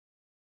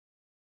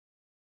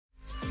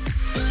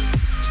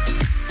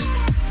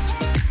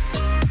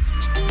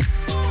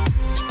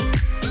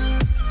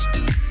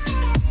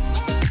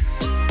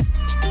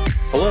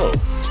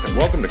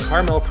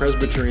Carmel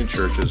Presbyterian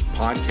Church's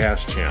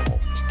podcast channel.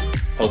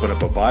 Open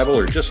up a Bible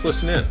or just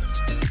listen in.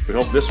 We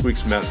hope this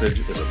week's message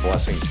is a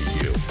blessing to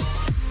you.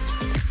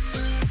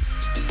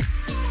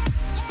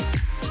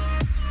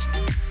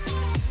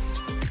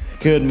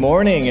 Good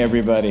morning,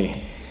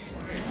 everybody.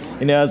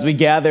 As we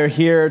gather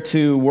here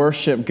to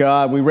worship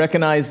God, we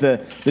recognize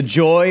the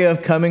joy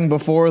of coming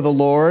before the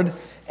Lord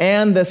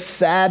and the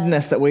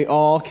sadness that we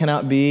all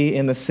cannot be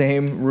in the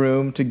same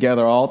room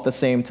together all at the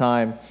same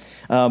time.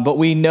 But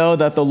we know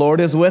that the Lord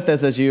is with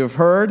us, as you have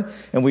heard,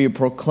 and we have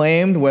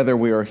proclaimed, whether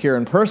we are here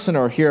in person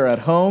or here at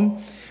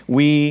home.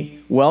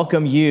 We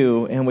welcome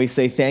you, and we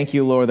say thank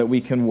you, Lord, that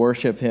we can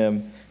worship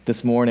Him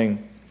this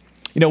morning.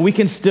 We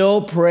can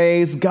still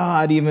praise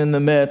God even in the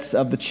midst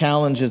of the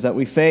challenges that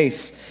we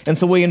face. And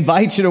so we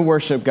invite you to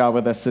worship God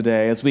with us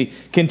today as we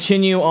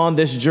continue on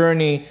this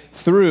journey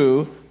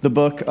through the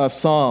book of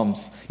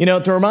Psalms.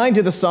 To remind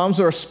you, the Psalms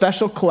are a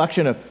special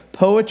collection of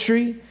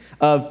poetry,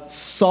 of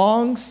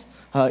songs.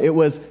 It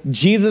was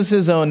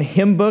Jesus' own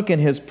hymn book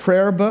and his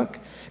prayer book.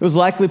 It was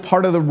likely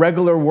part of the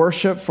regular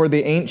worship for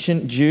the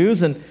ancient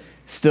Jews and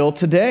still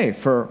today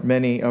for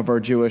many of our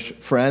Jewish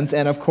friends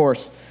and, of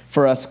course,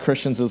 for us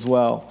Christians as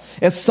well.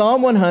 As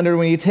Psalm 100,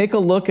 when you take a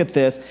look at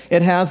this,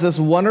 it has this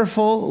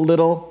wonderful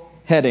little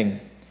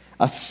heading,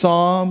 a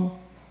psalm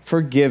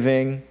for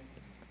giving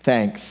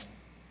thanks.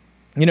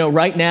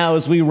 Right now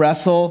as we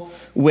wrestle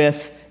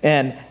with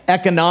an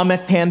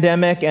economic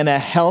pandemic and a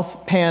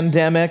health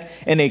pandemic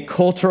and a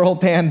cultural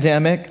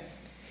pandemic,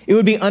 it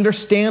would be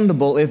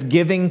understandable if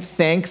giving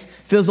thanks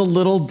feels a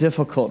little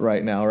difficult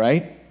right now,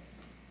 right?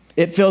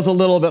 It feels a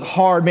little bit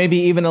hard, maybe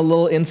even a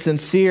little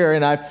insincere.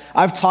 And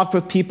I've talked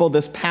with people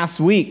this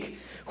past week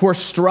who are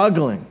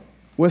struggling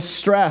with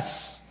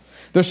stress.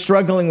 They're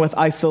struggling with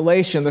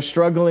isolation. They're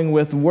struggling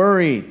with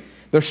worry.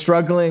 They're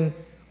struggling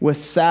with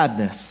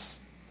sadness.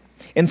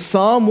 And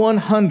Psalm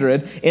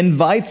 100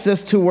 invites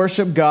us to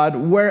worship God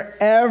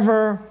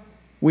wherever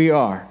we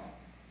are.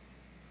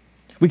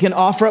 We can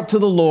offer up to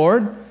the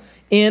Lord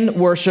in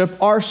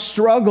worship our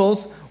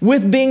struggles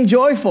with being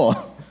joyful.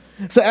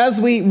 So as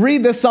we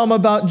read this psalm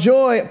about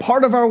joy,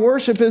 part of our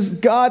worship is,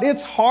 God,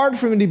 it's hard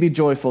for me to be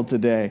joyful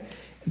today.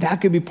 That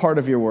could be part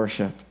of your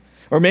worship.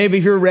 Or maybe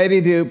if you're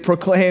ready to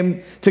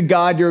proclaim to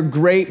God your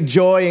great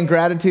joy and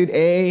gratitude,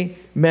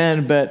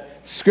 amen. But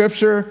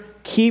Scripture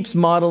keeps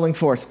modeling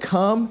for us,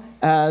 come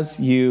as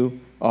you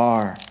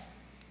are,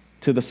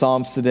 to the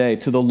Psalms today,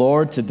 to the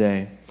Lord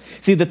today.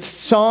 See, the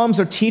Psalms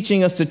are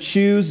teaching us to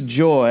choose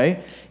joy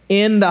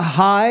in the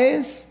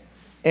highs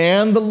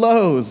and the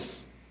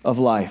lows of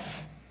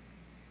life.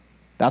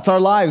 That's our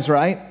lives,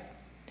 right?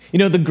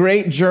 The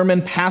great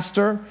German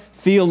pastor,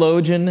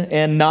 theologian,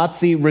 and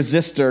Nazi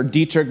resistor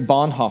Dietrich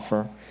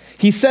Bonhoeffer,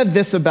 he said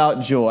this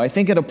about joy. I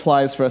think it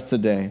applies for us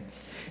today.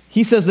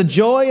 He says, the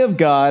joy of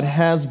God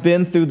has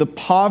been through the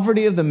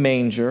poverty of the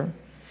manger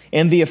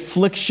and the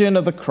affliction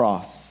of the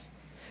cross.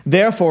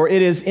 Therefore,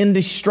 it is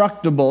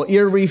indestructible,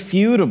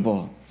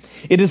 irrefutable.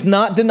 It does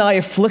not deny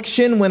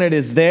affliction when it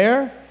is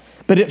there,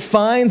 but it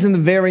finds in the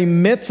very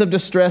midst of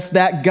distress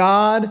that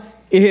God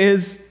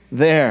is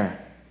there.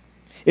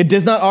 It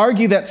does not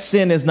argue that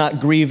sin is not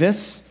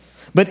grievous,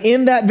 but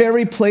in that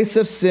very place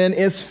of sin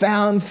is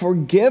found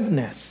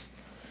forgiveness.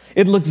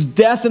 It looks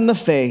death in the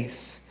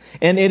face,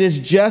 and it is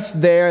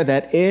just there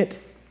that it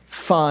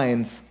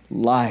finds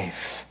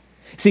life.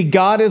 See,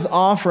 God is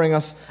offering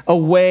us a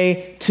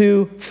way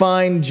to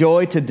find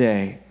joy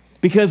today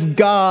because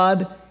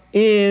God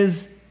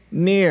is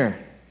near.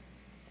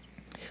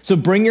 So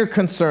bring your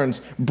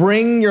concerns,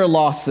 bring your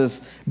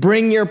losses,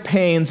 bring your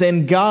pains,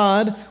 and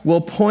God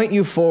will point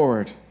you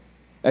forward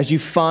as you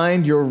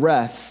find your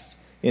rest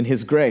in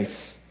His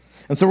grace.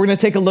 And so we're going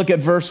to take a look at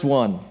verse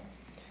 1,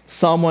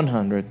 Psalm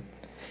 100.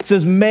 It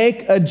says,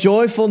 make a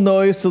joyful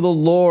noise to the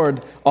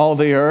Lord, all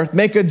the earth.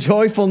 Make a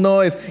joyful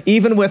noise,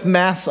 even with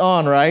masks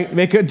on, right?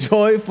 Make a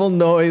joyful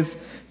noise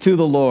to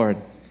the Lord.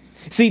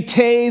 See,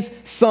 today's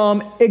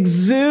psalm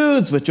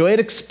exudes with joy.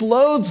 It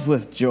explodes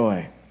with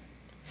joy.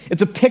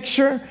 It's a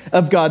picture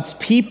of God's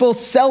people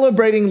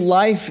celebrating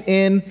life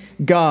in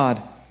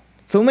God.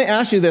 So let me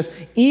ask you this.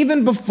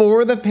 Even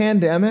before the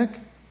pandemic,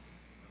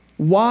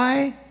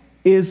 why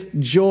is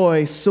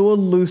joy so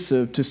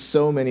elusive to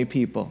so many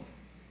people?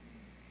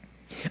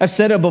 I've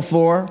said it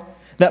before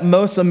that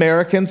most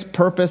Americans'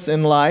 purpose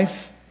in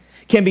life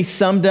can be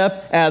summed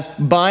up as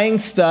buying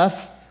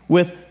stuff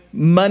with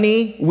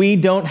money we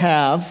don't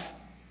have,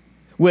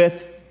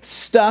 with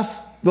stuff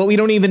that we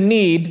don't even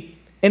need,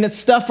 and it's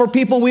stuff for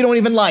people we don't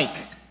even like,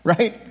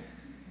 right?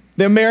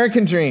 The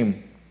American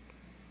dream.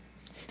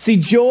 See,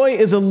 joy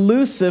is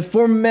elusive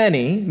for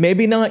many,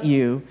 maybe not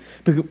you,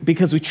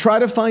 because we try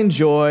to find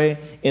joy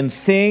in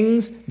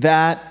things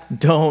that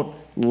don't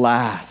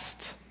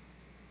last.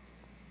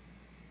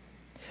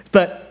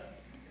 But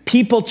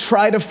people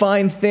try to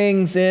find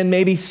things in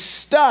maybe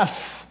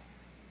stuff.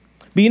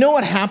 But you know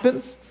what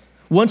happens?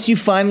 Once you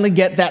finally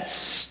get that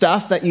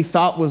stuff that you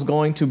thought was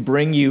going to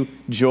bring you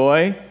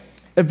joy,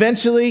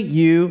 eventually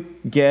you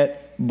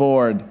get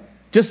bored.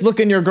 Just look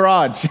in your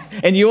garage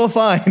and you will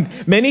find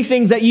many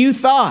things that you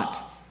thought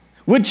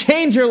would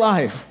change your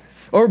life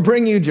or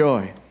bring you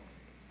joy.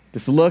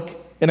 Just look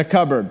in a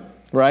cupboard,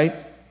 right?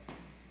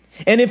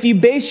 And if you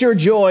base your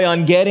joy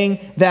on getting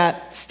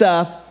that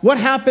stuff, what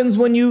happens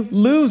when you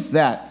lose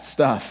that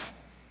stuff?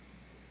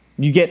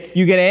 You get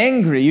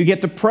angry, you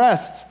get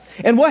depressed.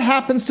 And what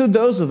happens to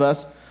those of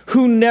us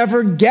who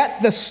never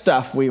get the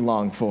stuff we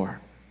long for?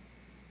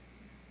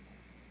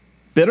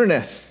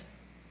 Bitterness.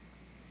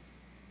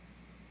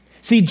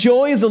 See,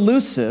 joy is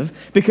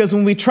elusive because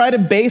when we try to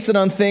base it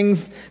on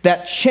things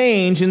that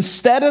change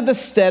instead of the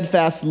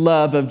steadfast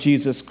love of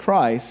Jesus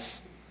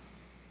Christ,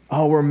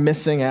 we're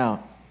missing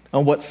out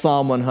on what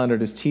Psalm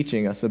 100 is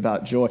teaching us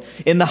about joy.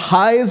 In the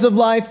highs of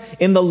life,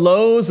 in the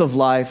lows of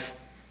life,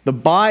 the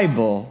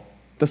Bible,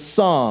 the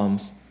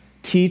Psalms,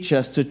 teach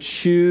us to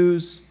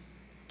choose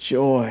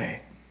joy.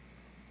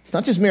 It's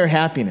not just mere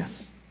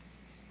happiness,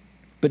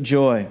 but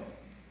joy.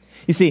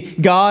 You see,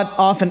 God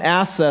often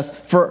asks us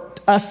for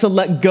us to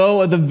let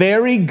go of the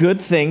very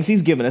good things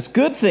He's given us.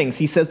 Good things,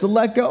 He says, to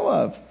let go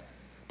of.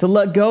 To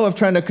let go of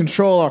trying to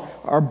control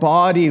our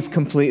bodies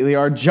completely,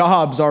 our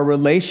jobs, our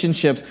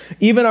relationships,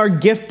 even our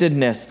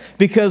giftedness.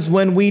 Because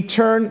when we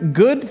turn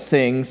good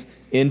things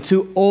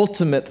into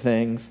ultimate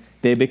things,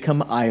 they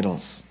become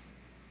idols.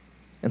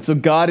 And so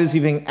God is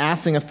even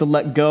asking us to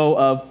let go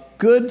of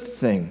good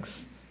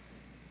things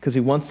because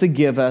He wants to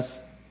give us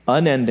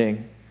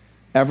unending,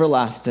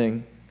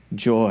 everlasting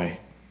joy.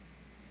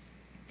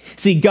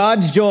 See,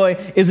 God's joy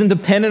isn't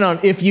dependent on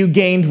if you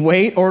gained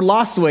weight or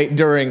lost weight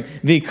during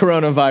the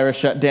coronavirus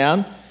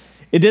shutdown.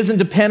 It doesn't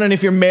depend on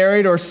if you're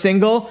married or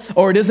single,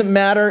 or it doesn't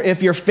matter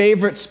if your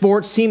favorite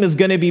sports team is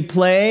going to be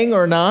playing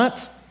or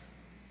not.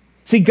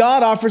 See,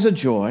 God offers a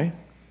joy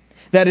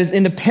that is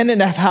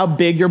independent of how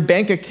big your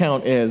bank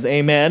account is.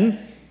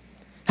 Amen.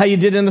 How you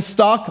did in the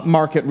stock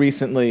market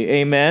recently.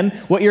 Amen.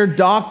 What your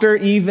doctor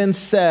even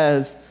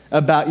says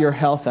about your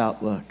health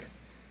outlook.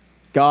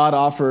 God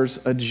offers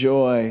a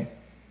joy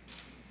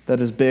that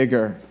is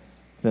bigger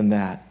than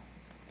that.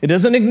 It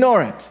doesn't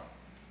ignore it.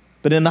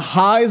 But in the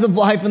highs of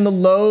life and the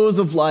lows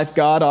of life,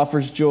 God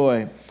offers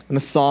joy. And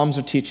the Psalms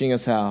are teaching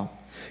us how.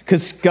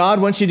 Because God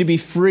wants you to be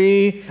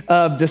free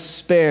of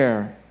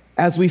despair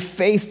as we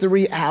face the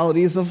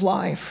realities of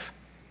life.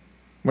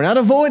 We're not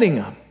avoiding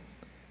them,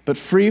 but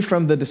free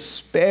from the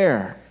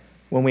despair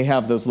when we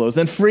have those lows.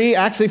 And free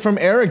actually from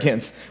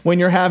arrogance when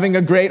you're having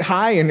a great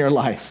high in your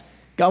life.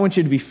 God wants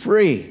you to be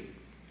free,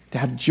 to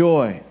have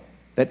joy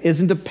that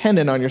isn't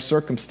dependent on your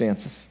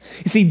circumstances.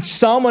 You see,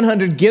 Psalm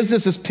 100 gives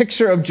us this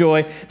picture of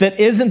joy that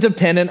isn't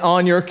dependent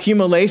on your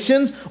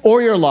accumulations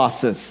or your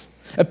losses.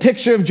 A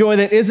picture of joy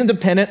that isn't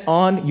dependent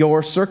on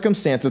your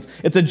circumstances.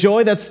 It's a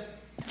joy that's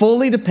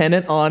fully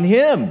dependent on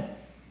Him.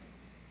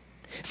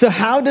 So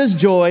how does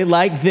joy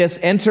like this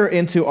enter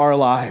into our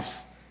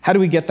lives? How do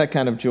we get that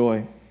kind of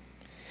joy?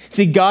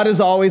 See, God is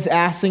always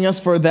asking us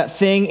for that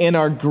thing in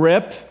our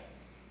grip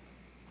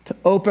to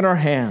open our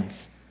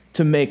hands,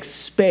 to make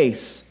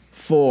space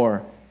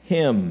for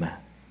Him.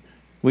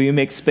 Will you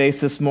make space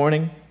this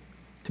morning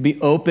to be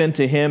open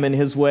to Him and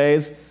His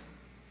ways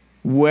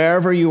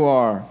wherever you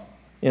are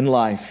in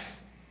life?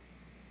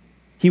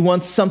 He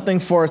wants something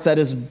for us that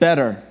is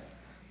better,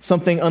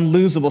 something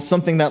unlosable,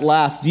 something that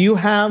lasts. Do you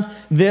have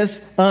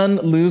this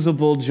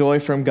unlosable joy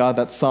from God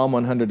that Psalm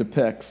 100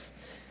 depicts?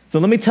 So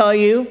let me tell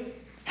you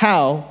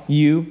how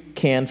you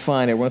can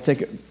find it. We're going to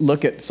take a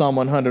look at Psalm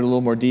 100 a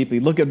little more deeply.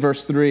 Look at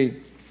verse 3.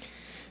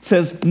 It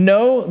says,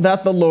 know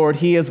that the Lord,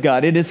 He is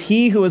God. It is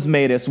He who has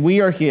made us. We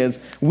are His.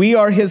 We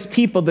are His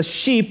people, the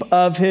sheep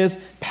of His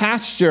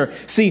pasture.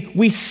 See,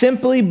 we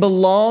simply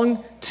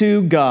belong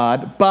to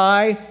God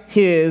by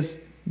His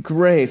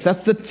grace.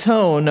 That's the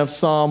tone of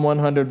Psalm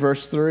 100,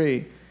 verse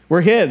 3.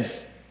 We're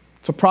His.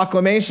 It's a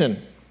proclamation.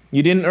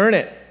 You didn't earn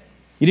it.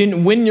 You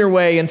didn't win your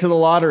way into the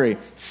lottery.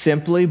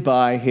 Simply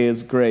by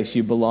His grace,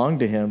 you belong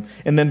to Him.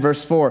 And then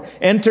verse 4,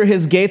 enter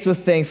His gates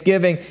with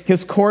thanksgiving,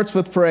 His courts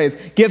with praise.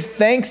 Give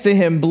thanks to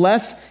Him,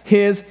 bless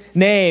His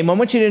name. I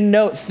want you to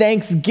note,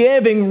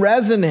 thanksgiving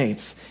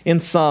resonates in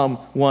Psalm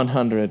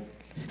 100.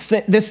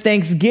 This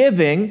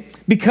thanksgiving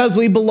because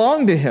we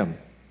belong to Him.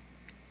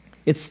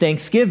 It's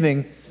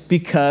thanksgiving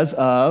because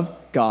of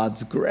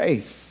God's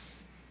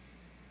grace.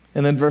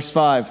 And then verse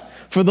 5,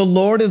 for the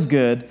Lord is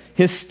good,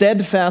 His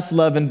steadfast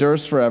love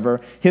endures forever,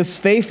 His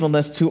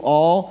faithfulness to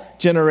all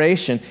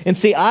generation. And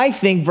see, I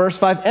think verse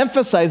 5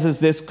 emphasizes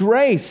this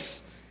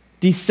grace.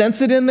 Do you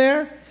sense it in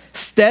there?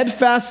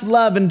 Steadfast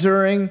love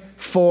enduring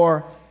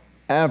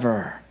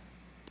forever.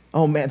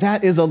 Oh man,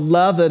 that is a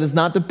love that is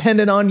not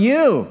dependent on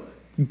you.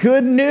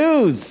 Good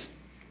news.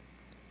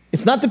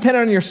 It's not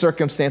dependent on your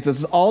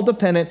circumstances. It's all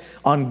dependent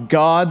on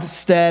God's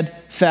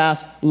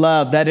steadfast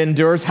love that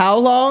endures how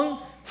long?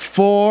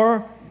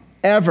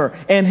 Forever.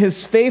 And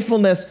His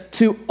faithfulness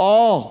to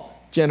all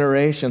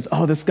generations.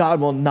 Oh, this God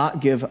will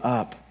not give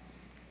up.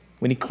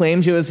 When He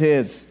claims you as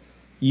His,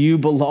 you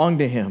belong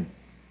to Him.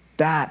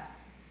 That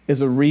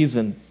is a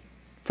reason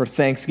for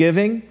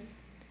thanksgiving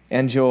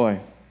and joy.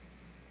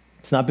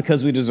 It's not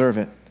because we deserve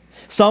it.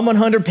 Psalm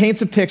 100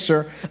 paints a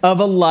picture of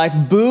a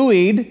life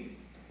buoyed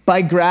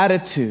by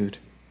gratitude,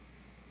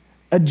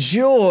 a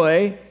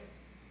joy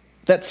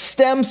that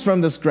stems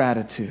from this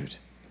gratitude.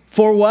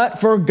 For what?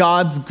 For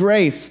God's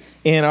grace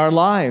in our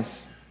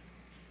lives.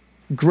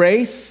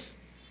 Grace,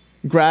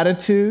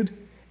 gratitude,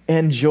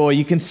 and joy.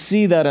 You can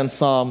see that in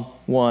Psalm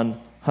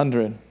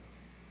 100.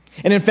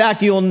 And in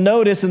fact, you'll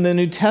notice in the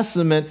New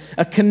Testament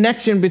a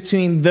connection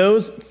between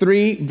those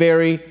three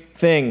very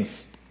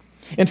things.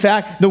 In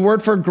fact, the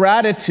word for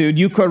gratitude,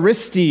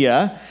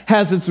 Eucharistia,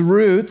 has its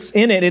roots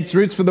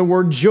for the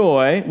word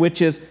joy,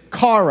 which is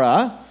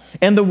chara,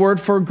 and the word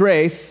for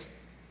grace,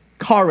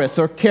 charis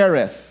or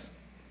charis.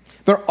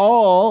 They're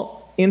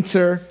all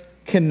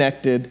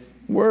interconnected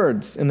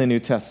words in the New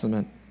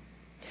Testament.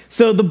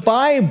 So the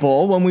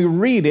Bible, when we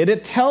read it,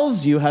 it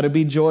tells you how to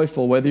be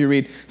joyful, whether you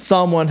read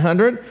Psalm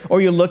 100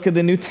 or you look at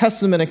the New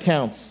Testament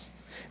accounts.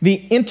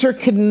 The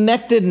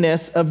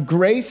interconnectedness of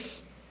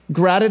grace,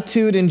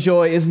 gratitude, and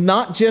joy is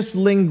not just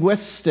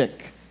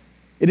linguistic.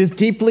 It is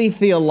deeply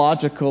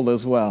theological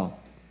as well.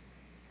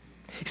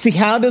 See,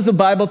 how does the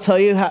Bible tell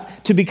you how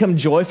to become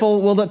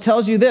joyful? Well, it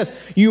tells you this.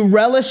 You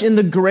relish in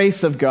the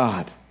grace of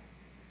God,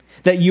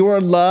 that you are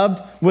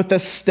loved with a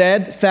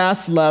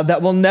steadfast love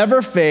that will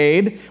never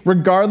fade,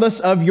 regardless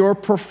of your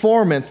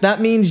performance. That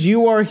means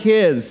you are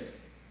His,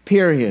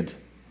 period.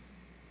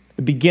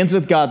 It begins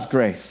with God's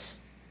grace,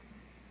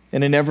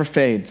 and it never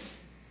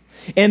fades.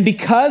 And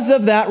because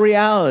of that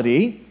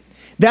reality,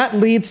 that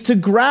leads to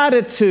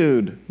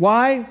gratitude.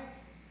 Why?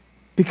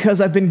 Because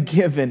I've been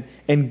given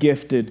and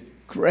gifted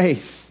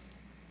grace.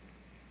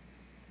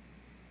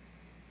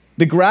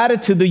 The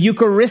gratitude, the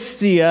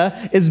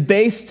Eucharistia, is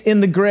based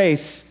in the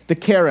grace, the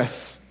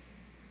charis.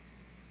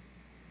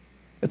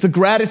 It's a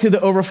gratitude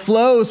that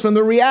overflows from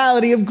the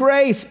reality of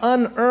grace,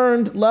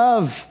 unearned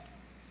love.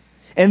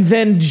 And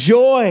then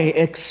joy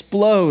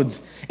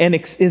explodes and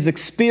is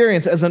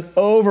experienced as an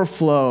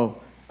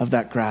overflow of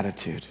that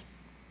gratitude.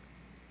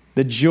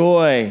 The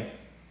joy,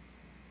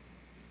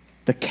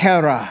 the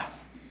chara,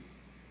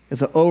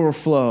 is an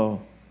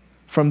overflow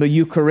from the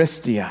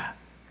Eucharistia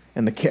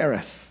and the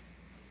charis.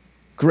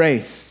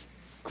 Grace,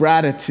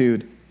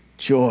 gratitude,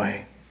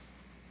 joy.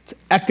 It's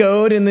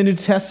echoed in the New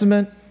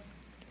Testament.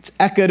 It's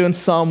echoed in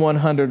Psalm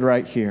 100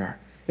 right here.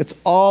 It's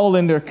all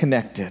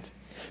interconnected.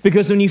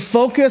 Because when you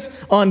focus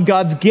on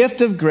God's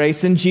gift of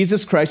grace in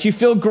Jesus Christ, you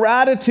feel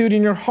gratitude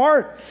in your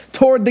heart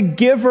toward the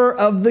giver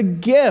of the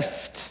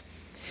gift.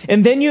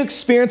 And then you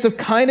experience a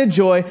kind of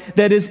joy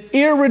that is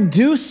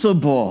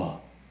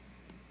irreducible.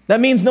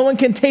 That means no one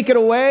can take it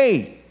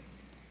away.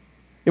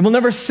 It will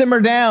never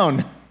simmer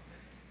down.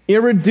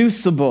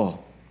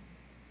 Irreducible,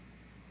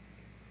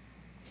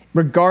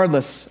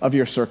 regardless of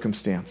your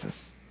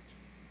circumstances.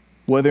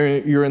 Whether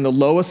you're in the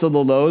lowest of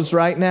the lows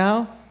right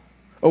now,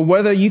 or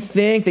whether you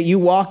think that you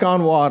walk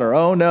on water.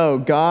 Oh no,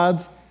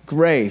 God's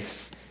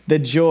grace, the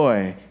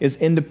joy, is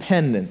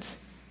independent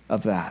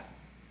of that.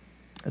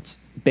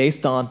 It's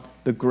based on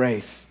the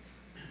grace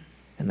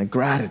and the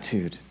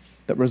gratitude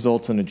that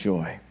results in a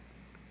joy.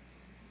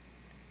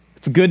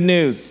 It's good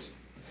news.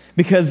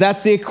 Because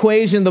that's the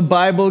equation the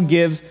Bible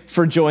gives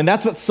for joy. And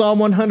that's what Psalm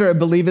 100, I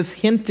believe, is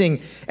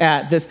hinting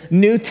at, this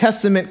New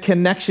Testament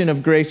connection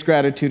of grace,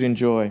 gratitude, and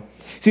joy.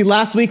 See,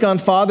 last week on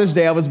Father's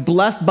Day, I was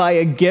blessed by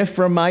a gift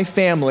from my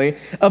family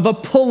of a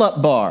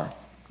pull-up bar.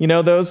 You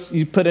know those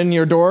you put in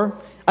your door?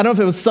 I don't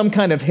know if it was some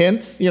kind of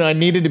hint. I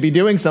needed to be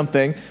doing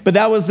something. But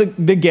that was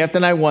the gift,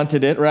 and I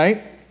wanted it,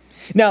 right?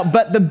 Now,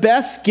 but the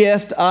best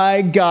gift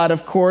I got,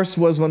 of course,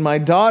 was when my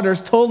daughters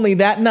told me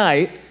that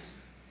night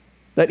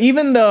that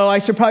even though I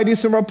should probably do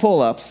some more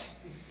pull-ups,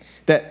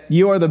 that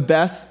you are the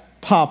best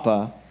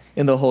papa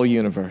in the whole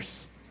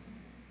universe.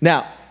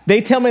 Now,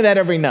 they tell me that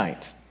every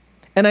night.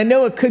 And I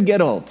know it could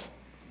get old.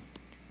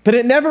 But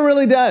it never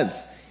really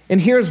does. And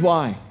here's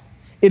why.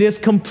 It is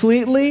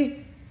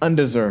completely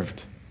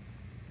undeserved.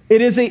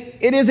 It is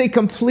a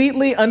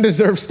completely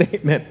undeserved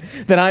statement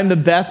that I'm the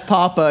best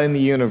papa in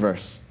the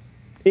universe.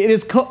 It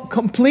is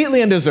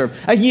completely undeserved.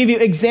 I can give you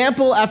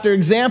example after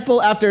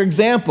example after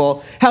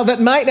example how that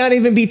might not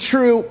even be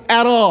true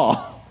at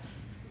all.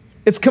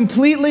 It's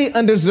completely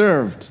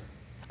undeserved.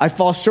 I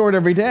fall short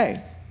every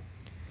day.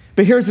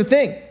 But here's the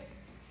thing.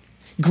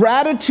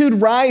 Gratitude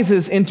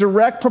rises in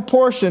direct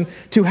proportion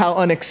to how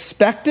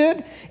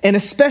unexpected and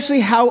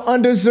especially how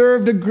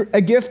undeserved a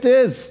gift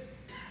is.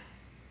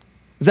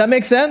 Does that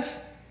make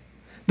sense?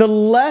 The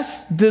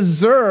less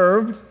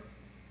deserved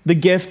the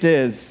gift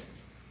is,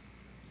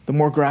 the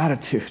more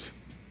gratitude,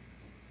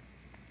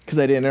 because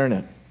I didn't earn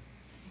it.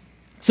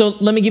 So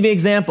let me give you an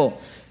example.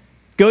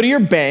 Go to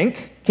your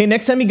bank. Okay,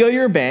 next time you go to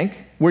your bank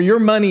where your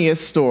money is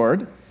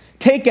stored,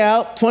 take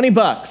out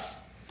 $20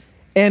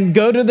 and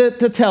go to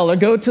the teller,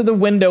 go to the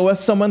window with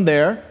someone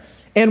there.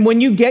 And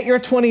when you get your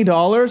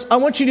 $20, I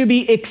want you to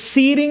be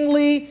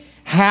exceedingly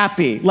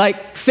happy.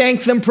 Like,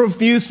 thank them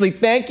profusely.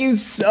 Thank you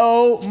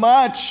so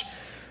much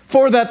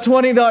for that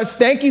 $20.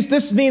 Thank you.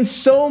 This means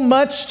so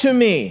much to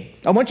me.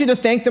 I want you to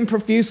thank them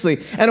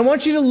profusely. And I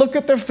want you to look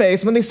at their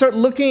face when they start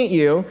looking at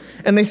you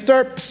and they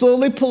start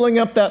slowly pulling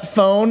up that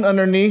phone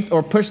underneath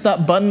or push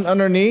that button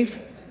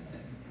underneath.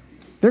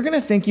 They're going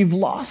to think you've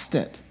lost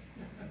it.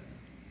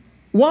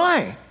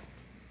 Why?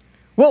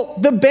 Well,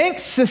 the bank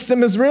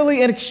system is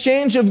really an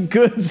exchange of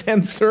goods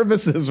and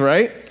services,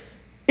 right?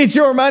 It's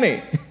your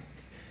money.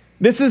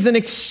 This is an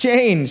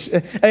exchange,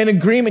 an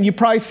agreement. You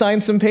probably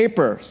signed some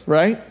papers,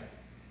 right?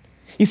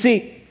 You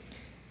see,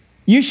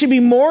 you should be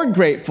more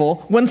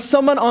grateful when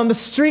someone on the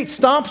street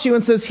stops you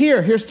and says,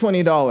 here's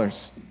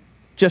 $20,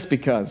 just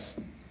because.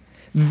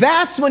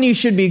 That's when you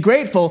should be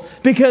grateful,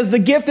 because the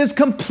gift is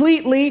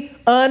completely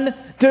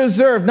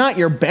undeserved. Not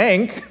your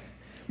bank,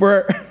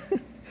 where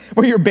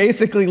you're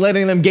basically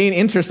letting them gain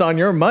interest on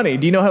your money.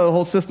 Do you know how the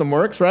whole system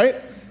works, right?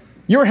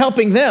 You're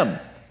helping them.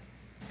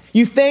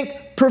 You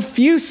thank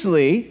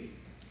profusely,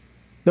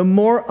 the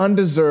more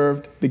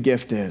undeserved the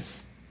gift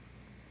is.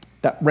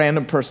 That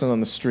random person on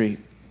the street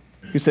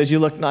who says, you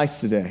look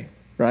nice today,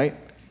 right?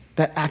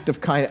 That act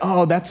of kindness.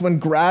 Oh, that's when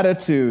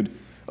gratitude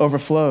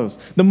overflows.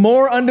 The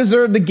more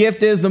undeserved the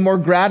gift is, the more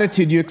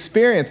gratitude you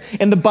experience.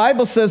 And the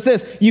Bible says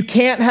this, you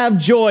can't have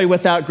joy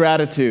without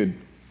gratitude.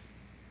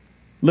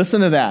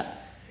 Listen to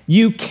that.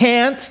 You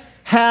can't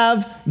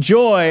have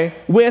joy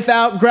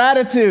without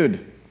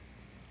gratitude.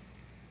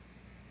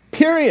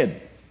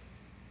 Period.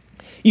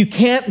 You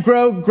can't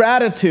grow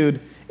gratitude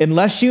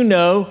unless you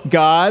know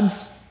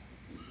God's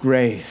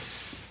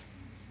grace.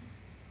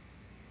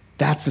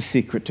 That's the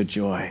secret to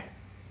joy.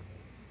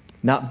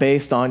 Not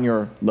based on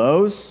your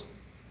lows,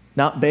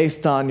 not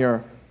based on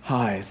your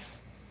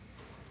highs,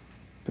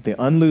 but the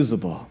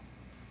unlosable,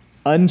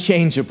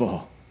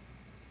 unchangeable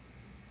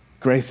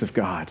grace of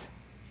God.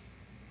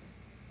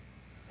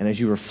 And as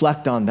you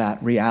reflect on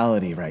that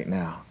reality right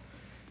now,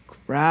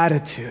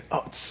 gratitude,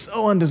 oh, it's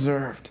so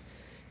undeserved.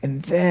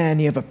 And then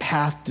you have a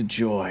path to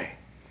joy.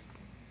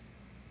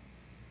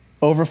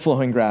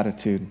 Overflowing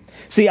gratitude.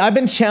 See, I've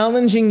been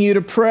challenging you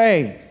to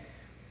pray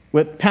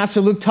what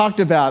Pastor Luke talked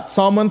about.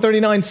 Psalm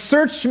 139,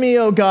 search me,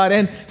 O God,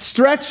 and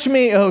stretch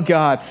me, O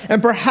God.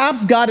 And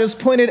perhaps God has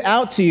pointed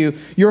out to you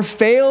your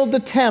failed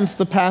attempts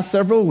the past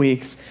several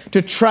weeks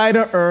to try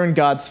to earn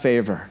God's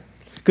favor.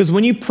 Because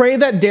when you pray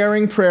that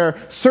daring prayer,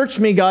 search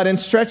me, God, and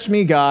stretch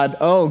me, God,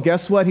 oh,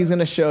 guess what? He's going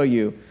to show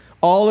you.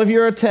 All of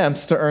your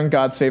attempts to earn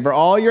God's favor,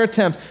 all your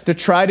attempts to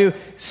try to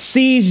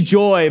seize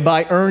joy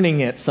by earning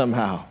it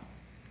somehow.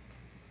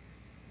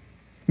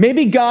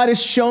 Maybe God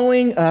is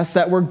showing us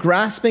that we're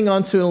grasping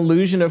onto an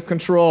illusion of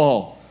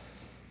control.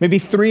 Maybe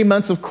 3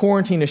 months of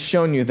quarantine has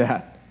shown you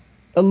that.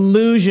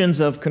 Illusions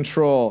of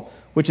control,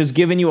 which has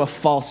given you a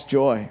false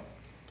joy.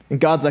 And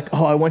God's like,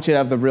 oh, I want you to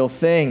have the real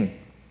thing.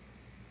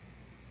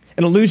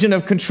 An illusion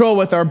of control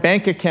with our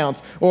bank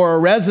accounts or our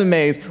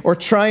resumes or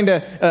trying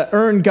to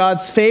earn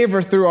God's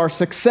favor through our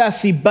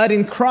success. See, but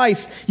in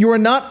Christ, you are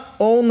not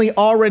only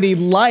already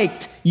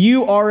liked,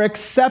 you are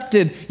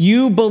accepted.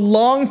 You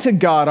belong to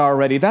God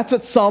already. That's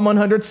what Psalm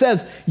 100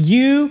 says.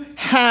 You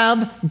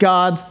have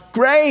God's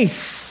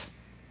grace.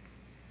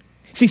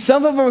 See,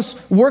 some of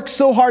us work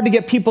so hard to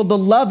get people to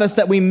love us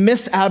that we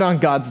miss out on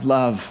God's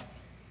love.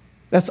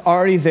 That's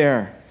already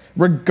there.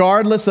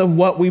 Regardless of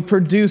what we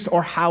produce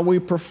or how we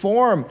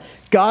perform,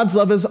 God's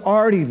love is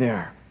already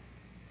there.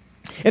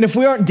 And if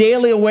we aren't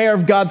daily aware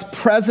of God's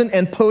present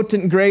and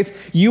potent grace,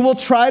 you will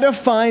try to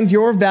find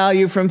your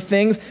value from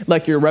things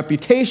like your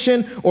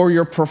reputation or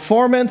your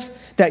performance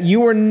that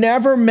you were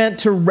never meant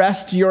to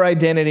rest your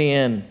identity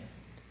in.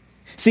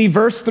 See,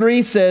 verse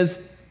 3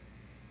 says,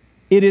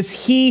 it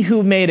is He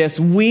who made us.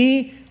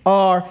 We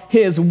are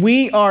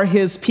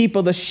His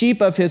people, the sheep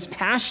of His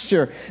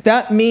pasture.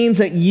 That means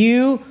that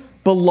you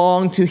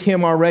belong to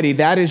Him already.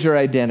 That is your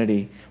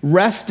identity.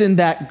 Rest in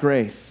that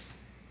grace.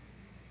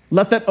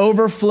 Let that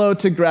overflow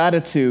to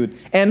gratitude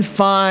and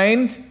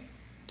find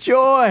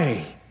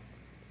joy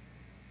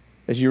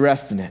as you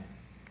rest in it.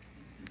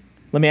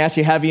 Let me ask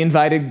you, have you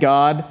invited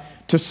God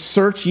to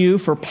search you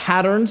for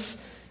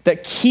patterns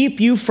that keep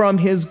you from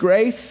His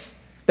grace,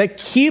 that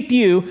keep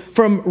you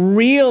from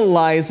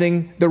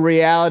realizing the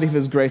reality of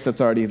His grace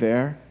that's already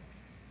there?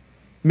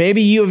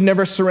 Maybe you have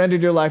never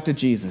surrendered your life to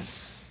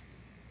Jesus,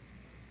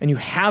 and you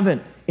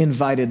haven't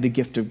invited the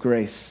gift of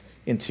grace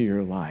into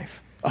your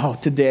life. Oh,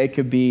 today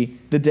could be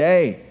the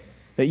day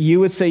that you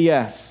would say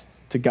yes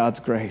to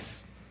God's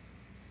grace.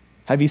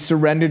 Have you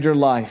surrendered your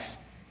life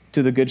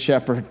to the Good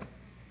Shepherd?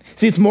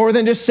 See, it's more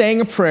than just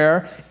saying a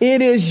prayer.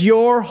 It is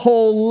your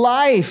whole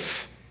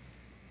life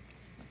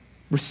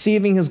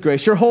receiving His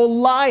grace, your whole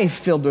life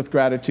filled with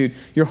gratitude,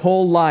 your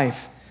whole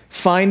life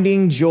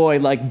finding joy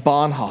like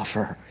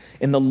Bonhoeffer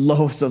in the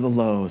lowest of the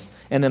lows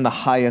and in the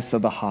highest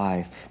of the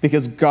highs,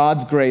 because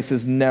God's grace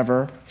is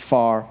never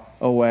far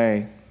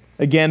away.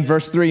 Again,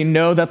 verse 3,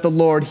 know that the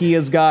Lord, He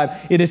is God.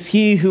 It is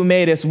He who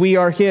made us. We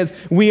are His.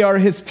 We are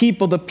His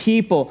people, the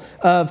people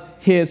of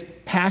His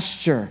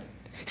pasture.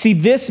 See,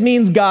 this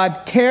means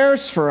God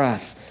cares for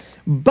us,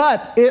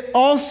 but it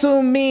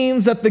also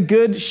means that the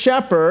Good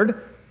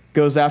Shepherd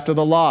goes after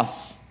the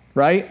lost.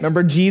 right?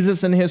 Remember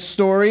Jesus and his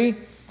story?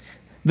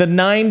 The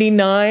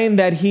 99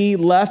 that he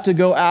left to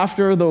go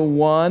after the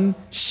one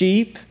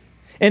sheep.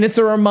 And it's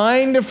a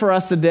reminder for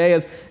us today,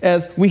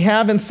 as we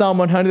have in Psalm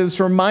 100, this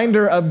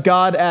reminder of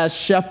God as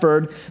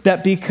shepherd,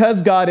 that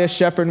because God is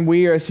shepherd and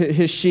we are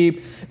his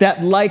sheep,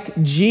 that like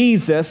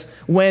Jesus,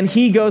 when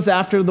he goes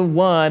after the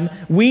one,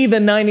 we, the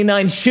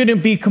 99,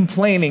 shouldn't be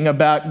complaining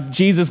about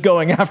Jesus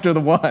going after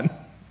the one.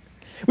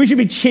 We should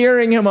be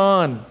cheering him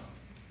on,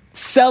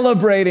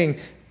 celebrating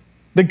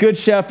the good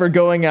shepherd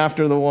going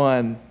after the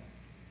one,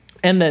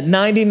 and the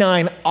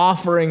 99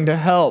 offering to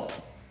help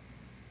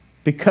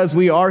because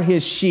we are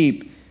his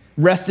sheep,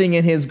 resting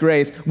in his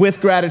grace,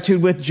 with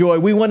gratitude, with joy.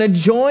 We want to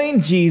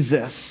join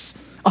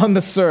Jesus on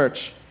the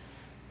search,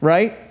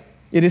 right?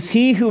 It is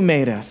he who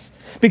made us.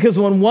 Because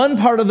when one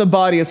part of the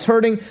body is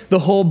hurting, the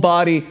whole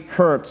body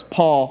hurts,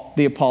 Paul,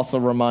 the apostle,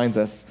 reminds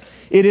us.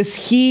 It is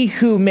he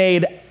who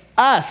made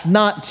us,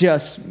 not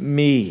just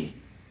me.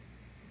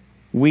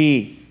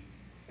 We,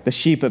 the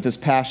sheep of his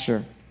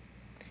pasture.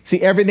 See,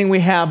 everything we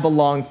have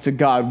belongs to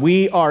God.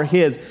 We are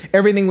his.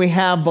 Everything we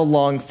have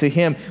belongs to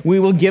him. We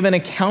will give an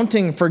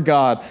accounting for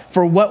God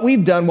for what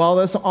we've done while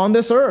on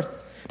this earth.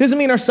 Doesn't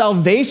mean our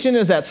salvation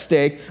is at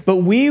stake, but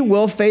we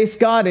will face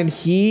God and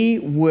he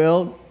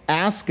will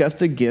ask us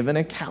to give an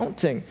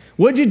accounting.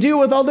 What'd you do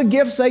with all the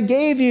gifts I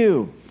gave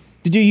you?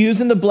 Did you use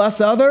them to bless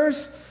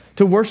others,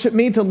 to worship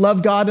me, to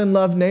love God and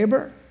love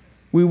neighbor?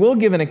 We will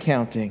give an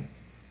accounting.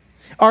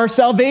 Our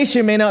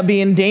salvation may not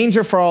be in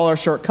danger for all our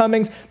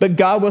shortcomings, but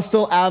God will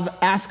still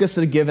ask us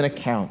to give an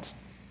account.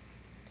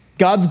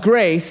 God's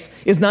grace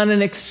is not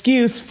an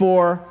excuse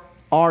for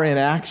our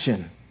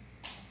inaction.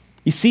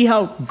 You see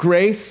how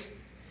grace,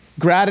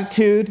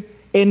 gratitude,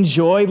 and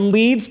joy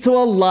leads to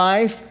a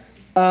life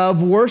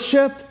of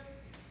worship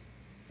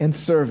and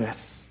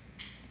service.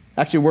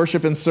 Actually,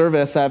 worship and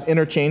service have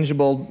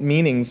interchangeable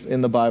meanings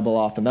in the Bible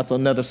often. That's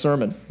another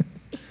sermon.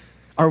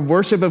 Our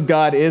worship of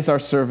God is our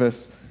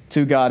service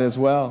to God as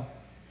well.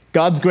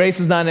 God's grace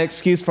is not an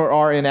excuse for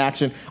our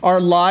inaction. Our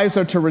lives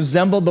are to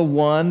resemble the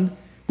one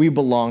we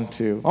belong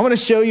to. I want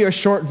to show you a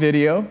short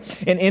video,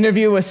 an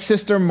interview with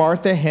Sister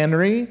Martha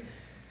Henry.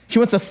 She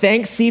wants to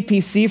thank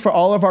CPC for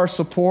all of our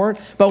support,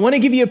 but I want to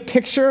give you a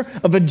picture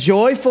of a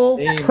joyful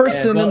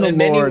person in the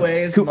Lord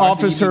who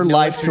offers her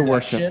life to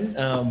worship.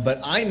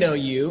 But I know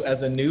you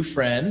as a new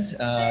friend.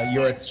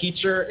 You're a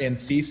teacher in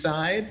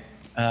Seaside.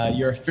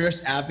 You're a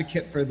fierce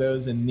advocate for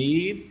those in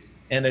need,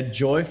 and a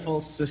joyful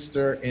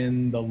sister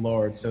in the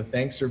Lord. So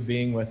thanks for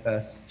being with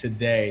us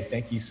today.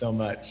 Thank you so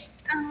much.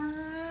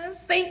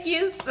 Thank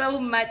you so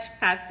much,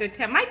 Pastor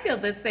Tim. I feel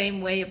the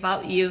same way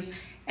about you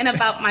and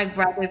about my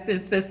brothers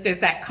and sisters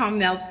at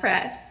Carmel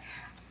Press.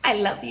 I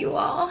love you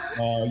all.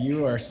 Oh,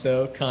 you are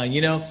so kind.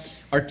 You know,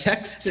 our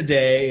text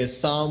today is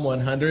Psalm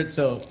 100.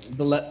 So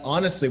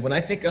honestly, when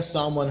I think of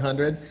Psalm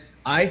 100,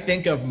 I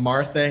think of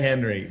Martha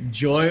Henry,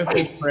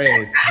 joyful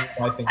praise. That's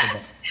what I think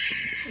about.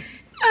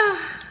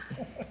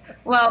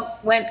 Well,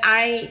 when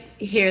I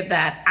hear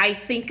that, I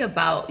think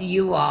about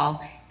you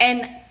all.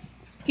 And,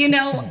 you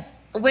know,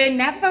 we're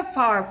never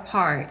far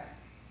apart.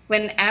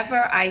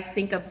 Whenever I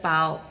think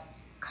about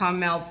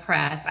Carmel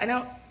Press, I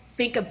don't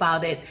think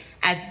about it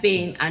as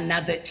being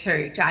another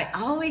church. I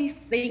always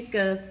think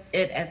of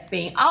it as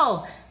being,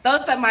 oh,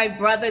 those are my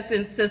brothers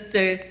and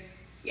sisters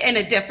in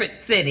a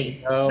different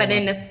city, but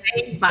in the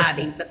same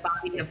body, the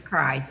body of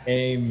Christ.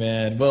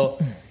 Amen.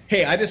 Well,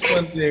 hey, I just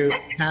want to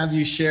have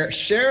you share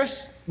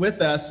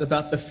with us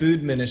about the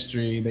food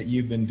ministry that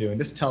you've been doing.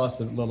 Just tell us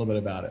a little bit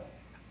about it.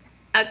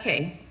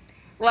 Okay.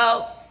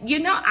 Well, you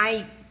know,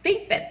 I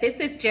think that this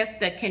is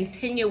just a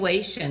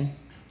continuation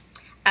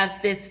of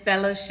this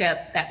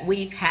fellowship that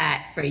we've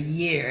had for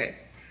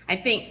years. I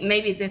think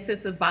maybe this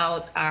is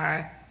about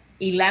our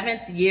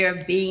 11th year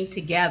of being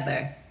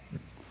together.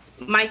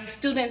 My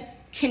students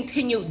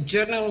continued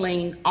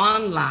journaling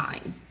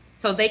online,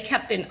 so they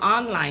kept an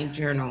online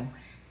journal.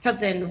 So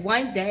then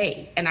one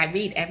day, and I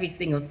read every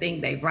single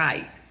thing they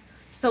write,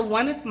 so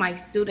one of my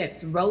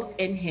students wrote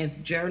in his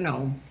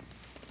journal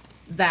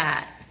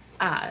that,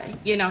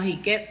 you know, he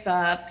gets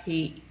up,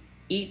 he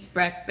eats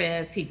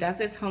breakfast, he does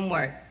his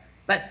homework,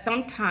 but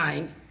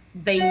sometimes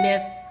they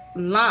miss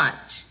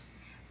lunch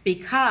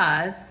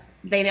because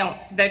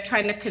they're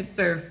trying to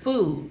conserve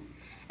food.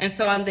 And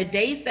so on the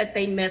days that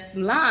they miss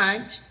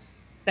lunch,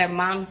 their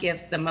mom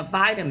gives them a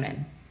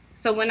vitamin.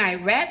 So when I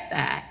read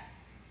that,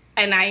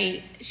 and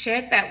I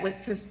shared that with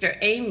Sister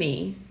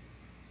Amy,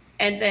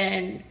 and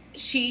then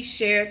she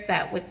shared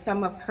that with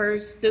some of her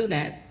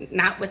students,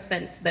 not with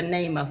the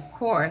name, of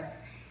course.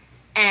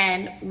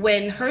 And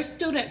when her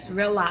students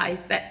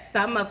realized that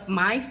some of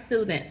my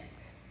students,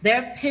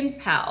 their pen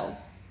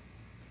pals,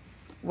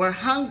 were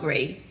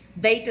hungry,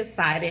 they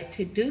decided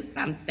to do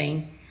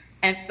something.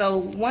 And so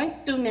one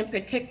student in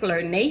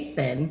particular,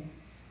 Nathan,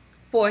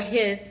 for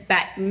his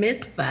bat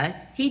mitzvah,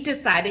 he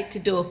decided to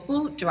do a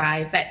food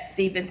drive at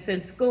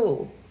Stevenson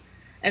School.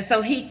 And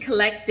so he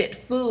collected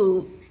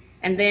food,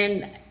 and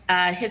then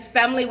his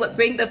family would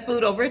bring the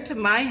food over to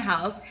my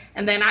house,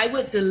 and then I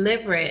would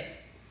deliver it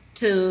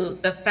to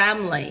the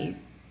families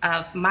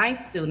of my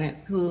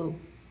students who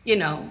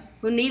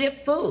needed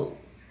food.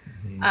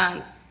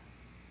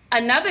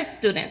 Another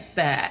student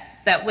said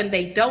that when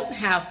they don't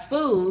have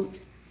food,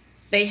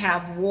 they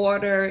have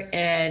water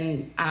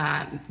and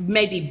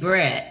maybe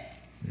bread.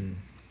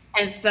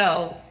 And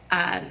so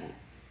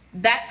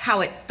that's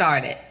how it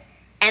started.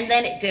 And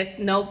then it just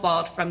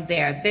snowballed from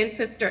there. Then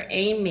Sister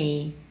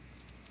Amy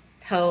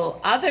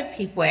told other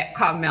people at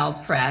Carmel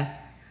Press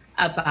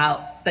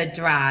about the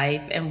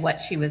drive and what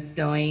she was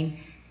doing.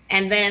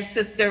 And then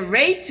Sister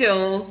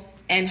Rachel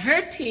and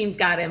her team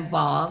got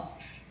involved,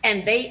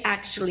 and they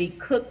actually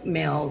cook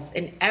meals.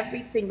 And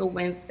every single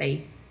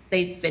Wednesday,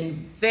 they've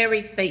been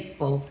very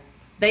faithful.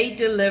 They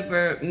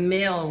deliver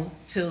meals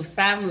to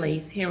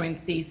families here in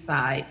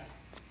Seaside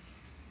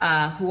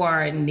who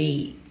are in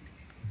need.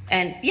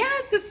 And yeah,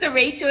 Sister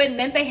Rachel, and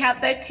then they have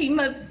their team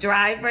of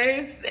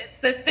drivers,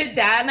 Sister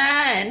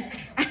Dana,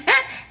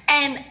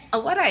 and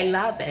what I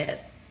love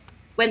is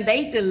when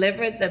they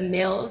deliver the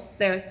meals,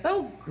 they're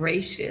so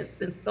gracious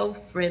and so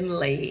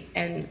friendly,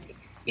 and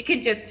you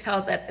can just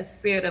tell that the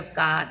Spirit of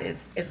God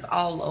is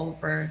all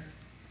over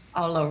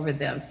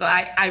them. So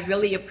I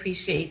really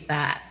appreciate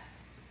that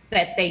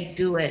they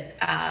do it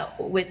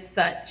with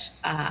such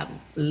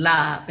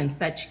love and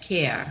such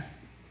care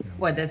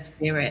for the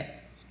Spirit.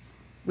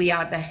 We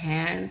are the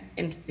hands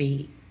and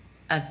feet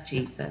of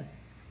Jesus,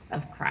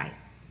 of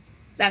Christ.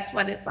 That's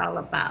what it's all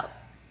about.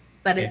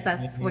 But it's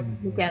us working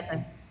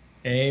together.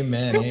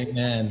 Amen.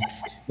 Amen.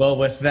 Well,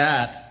 with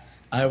that,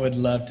 I would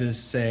love to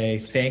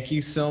say thank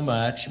you so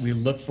much. We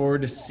look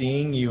forward to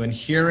seeing you and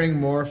hearing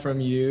more from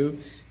you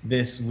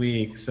this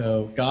week.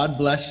 So God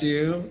bless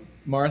you,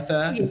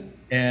 Martha.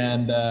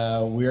 And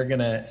we're going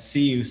to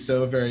see you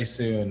so very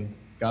soon.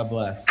 God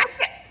bless. I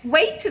can't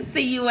wait to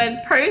see you in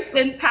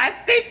person,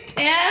 Pastor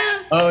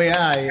Tim. Oh, yeah.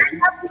 I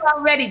love you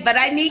already, but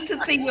I need to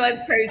see you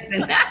in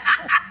person.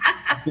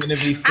 It's going to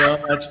be so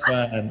much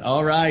fun.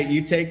 All right.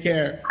 You take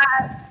care.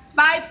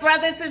 Bye,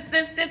 brothers and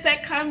sisters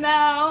at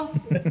Carmel.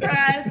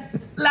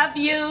 Love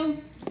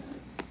you.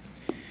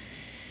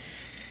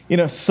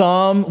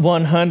 Psalm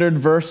 100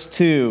 verse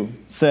 2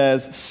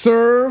 says,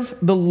 serve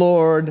the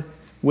Lord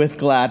with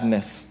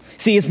gladness.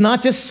 See, it's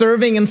not just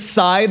serving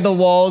inside the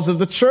walls of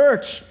the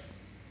church.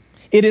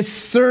 It is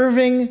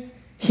serving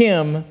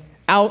him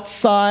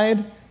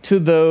outside to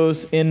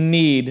those in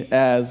need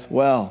as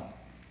well.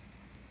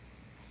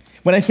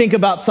 When I think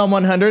about Psalm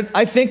 100,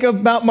 I think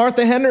about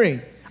Martha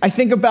Henry. I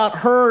think about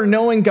her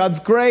knowing God's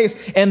grace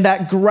and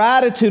that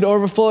gratitude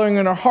overflowing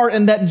in her heart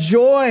and that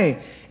joy,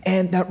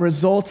 and that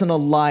results in a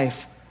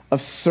life of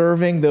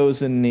serving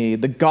those in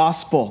need. The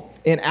gospel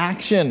in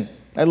action.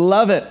 I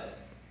love it.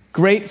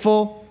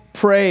 Grateful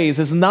praise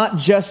is not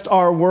just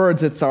our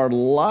words, it's our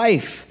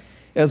life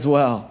as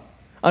well.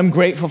 I'm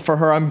grateful for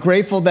her. I'm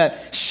grateful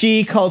that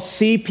she calls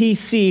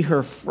CPC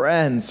her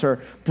friends,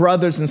 her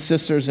brothers and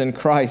sisters in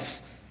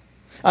Christ.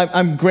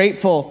 I'm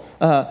grateful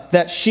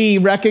that she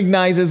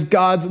recognizes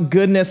God's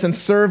goodness and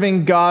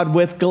serving God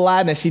with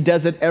gladness. She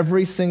does it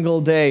every single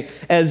day.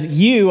 As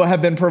you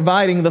have been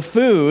providing the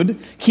food,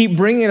 keep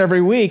bringing it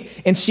every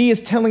week, and she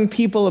is telling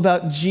people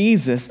about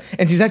Jesus,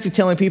 and she's actually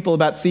telling people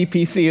about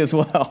CPC as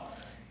well.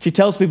 She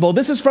tells people,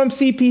 this is from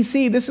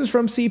CPC, this is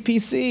from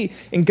CPC,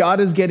 and God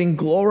is getting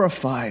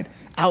glorified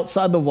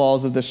outside the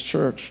walls of this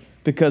church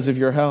because of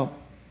your help.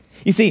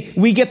 You see,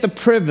 we get the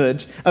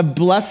privilege of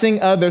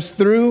blessing others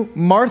through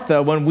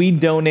Martha when we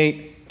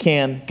donate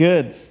canned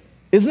goods.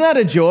 Isn't that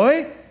a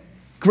joy?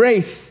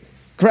 Grace,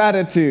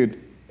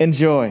 gratitude, and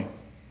joy.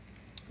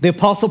 The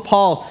Apostle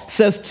Paul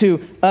says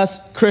to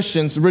us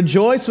Christians,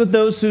 rejoice with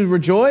those who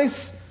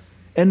rejoice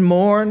and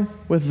mourn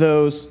with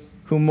those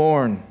who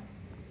mourn.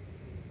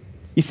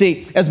 You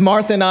see, as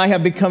Martha and I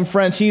have become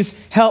friends, she's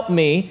helped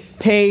me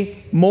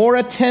pay more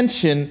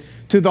attention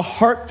to the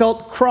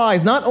heartfelt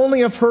cries, not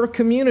only of her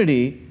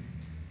community,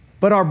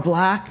 but our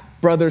black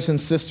brothers and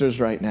sisters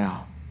right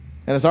now.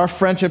 And as our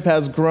friendship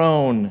has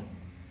grown,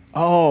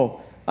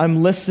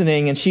 I'm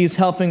listening and she's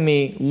helping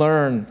me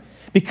learn.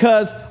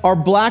 Because our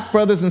black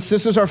brothers and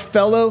sisters are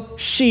fellow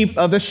sheep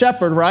of the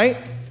shepherd, right?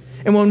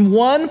 And when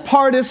one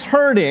part is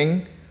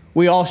hurting,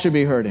 we all should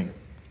be hurting.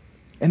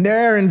 And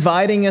they're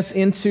inviting us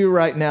into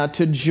right now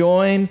to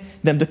join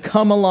them, to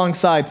come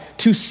alongside,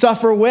 to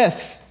suffer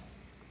with,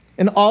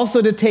 and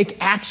also to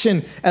take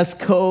action as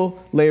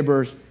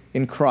co-laborers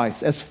in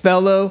Christ, as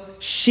fellow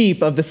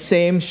sheep of the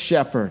same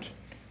shepherd.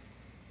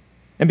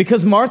 And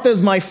because Martha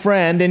is my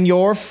friend and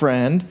your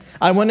friend,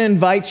 I want to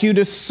invite you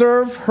to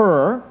serve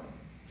her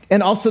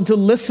and also to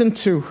listen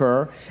to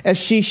her as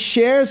she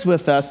shares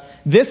with us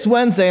this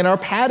Wednesday in our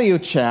patio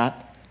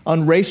chat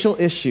on racial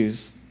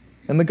issues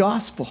and the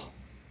gospel.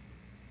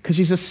 Because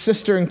she's a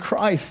sister in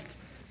Christ,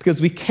 because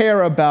we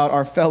care about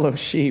our fellow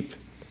sheep.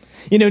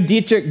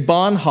 Dietrich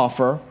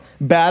Bonhoeffer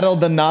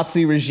battled the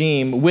Nazi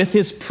regime with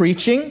his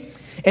preaching,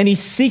 and he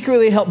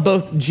secretly helped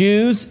both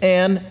Jews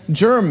and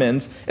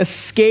Germans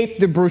escape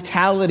the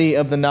brutality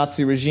of the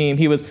Nazi regime.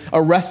 He was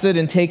arrested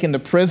and taken to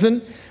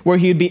prison, where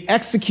he would be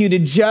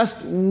executed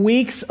just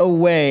weeks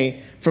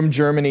away from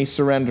Germany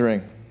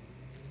surrendering.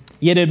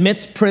 Yet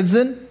amidst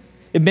prison,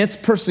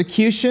 amidst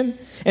persecution,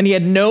 and he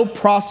had no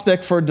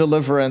prospect for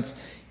deliverance,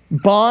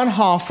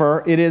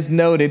 Bonhoeffer, it is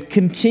noted,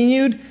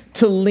 continued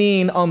to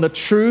lean on the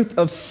truth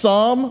of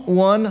Psalm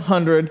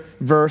 100,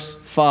 verse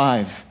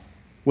 5,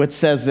 which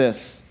says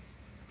this: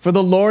 "For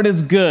the Lord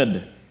is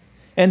good,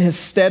 and his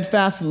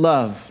steadfast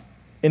love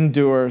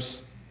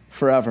endures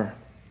forever."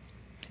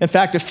 In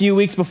fact, a few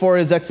weeks before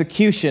his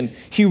execution,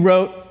 he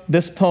wrote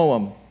this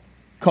poem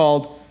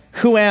called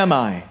 "Who Am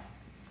I?"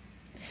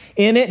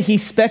 In it, he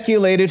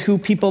speculated who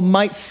people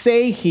might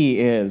say he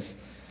is,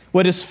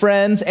 what his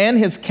friends and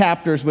his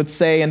captors would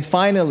say and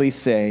finally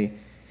say,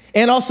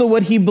 and also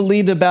what he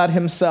believed about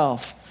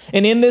himself.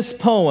 And in this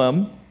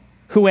poem,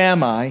 "Who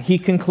Am I?" he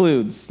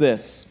concludes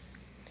this: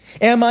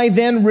 "Am I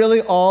then really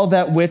all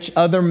that which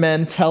other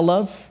men tell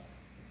of?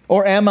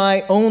 Or am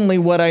I only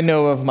what I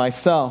know of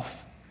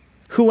myself?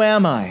 Who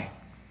am I?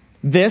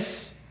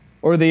 This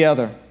or the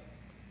other?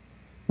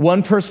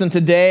 One person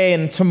today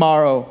and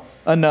tomorrow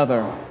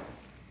another."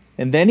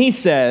 And then he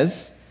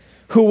says,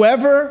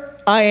 "Whoever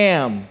I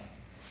am,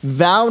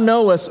 thou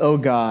knowest, O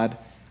God,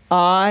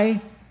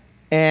 I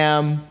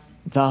am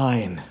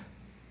thine.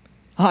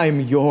 I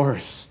am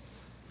yours.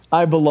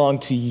 I belong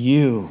to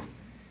you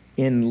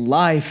in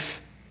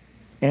life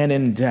and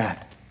in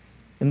death,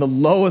 in the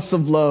lowest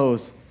of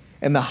lows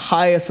and the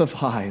highest of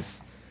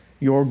highs.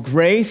 Your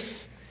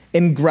grace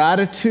and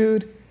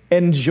gratitude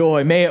and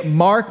joy, may it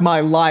mark my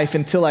life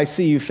until I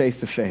see you face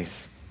to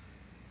face."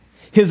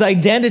 His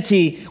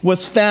identity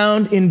was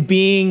found in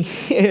being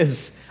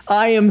his.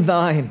 I am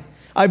thine.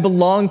 I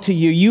belong to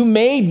you. You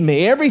made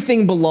me.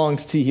 Everything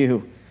belongs to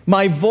you.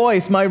 My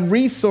voice, my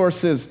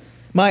resources,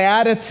 my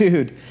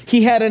attitude.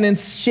 He had an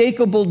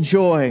unshakable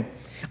joy.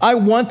 I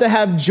want to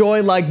have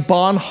joy like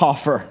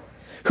Bonhoeffer,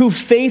 who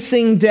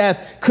facing death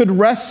could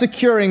rest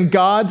secure in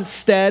God's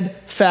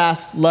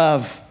steadfast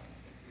love.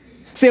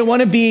 See, I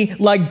want to be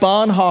like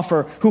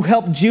Bonhoeffer, who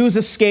helped Jews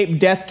escape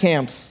death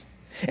camps.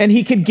 And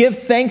he could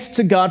give thanks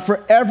to God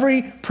for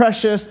every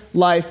precious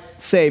life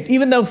saved,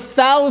 even though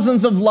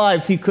thousands of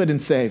lives he couldn't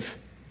save.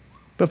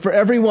 But for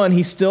every one,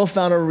 he still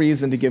found a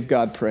reason to give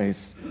God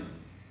praise.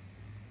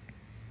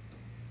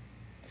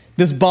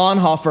 This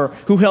Bonhoeffer,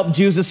 who helped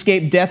Jews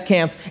escape death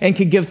camps and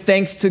could give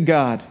thanks to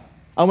God.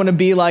 I want to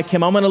be like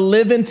him. I'm going to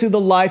live into the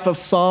life of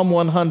Psalm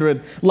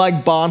 100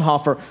 like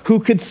Bonhoeffer, who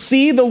could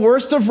see the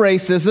worst of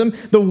racism,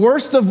 the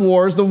worst of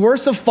wars, the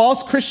worst of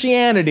false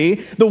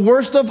Christianity, the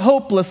worst of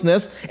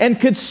hopelessness, and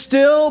could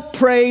still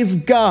praise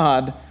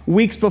God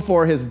weeks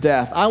before his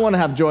death. I want to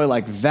have joy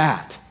like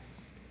that.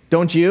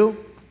 Don't you?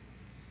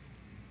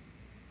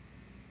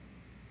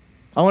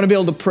 I want to be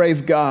able to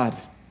praise God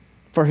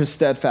for his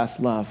steadfast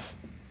love,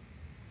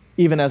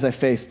 even as I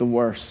face the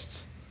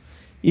worst.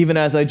 Even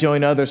as I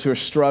join others who are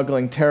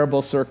struggling,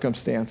 terrible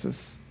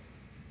circumstances.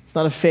 It's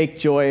not a fake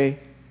joy.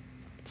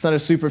 It's not a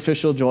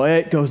superficial joy.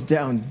 It goes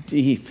down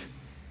deep.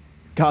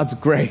 God's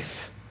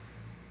grace,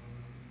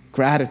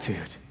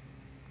 gratitude,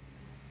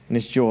 and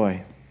his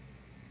joy.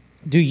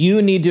 Do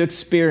you need to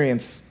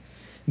experience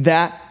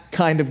that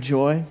kind of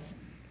joy?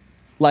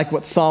 Like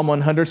what Psalm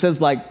 100 says,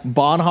 like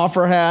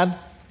Bonhoeffer had?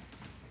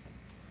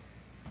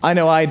 I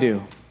know I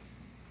do.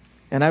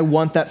 And I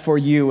want that for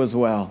you as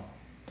well.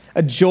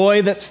 A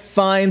joy that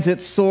finds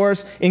its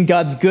source in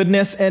God's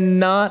goodness and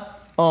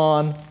not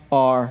on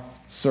our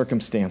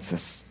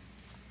circumstances.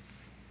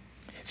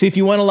 See, if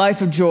you want a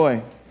life of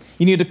joy,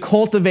 you need to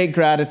cultivate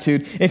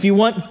gratitude. If you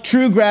want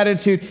true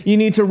gratitude, you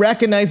need to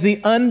recognize the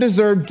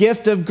undeserved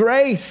gift of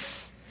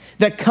grace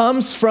that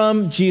comes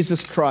from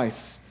Jesus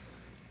Christ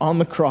on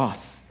the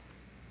cross,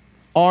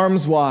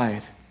 arms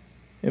wide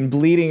and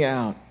bleeding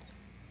out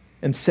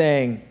and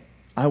saying,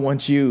 I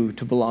want you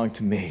to belong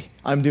to me.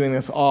 I'm doing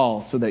this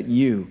all so that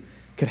you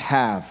could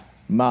have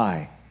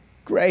my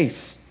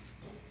grace.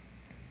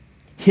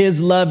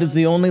 His love is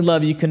the only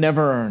love you can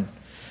never earn,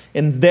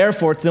 and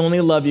therefore it's the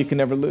only love you can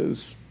never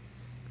lose.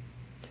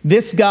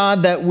 This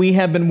God that we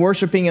have been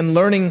worshiping and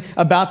learning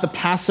about the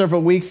past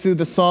several weeks through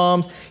the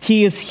Psalms,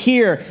 he is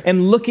here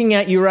and looking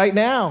at you right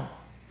now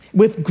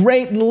with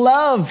great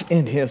love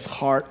in his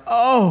heart.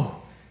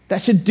 Oh,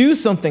 that should do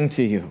something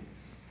to you.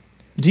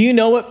 Do you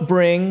know what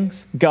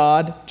brings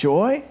God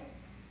joy?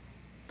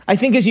 I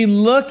think as you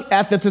look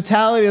at the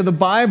totality of the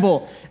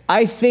Bible,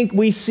 I think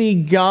we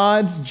see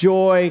God's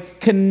joy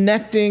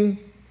connecting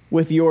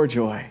with your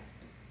joy.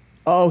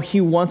 Oh,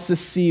 he wants to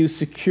see you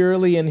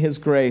securely in his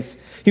grace.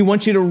 He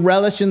wants you to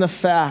relish in the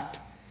fact,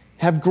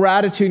 have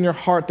gratitude in your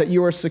heart that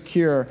you are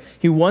secure.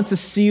 He wants to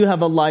see you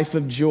have a life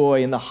of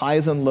joy in the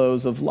highs and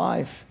lows of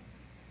life.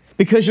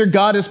 Because your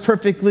God is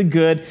perfectly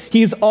good,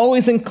 he's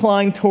always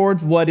inclined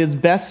towards what is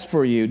best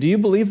for you. Do you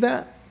believe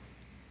that?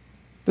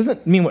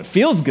 Doesn't mean what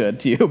feels good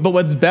to you, but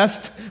what's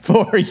best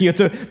for you. It's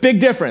a big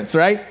difference,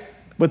 right?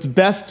 What's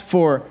best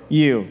for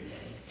you.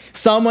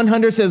 Psalm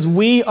 100 says,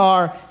 we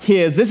are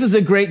his. This is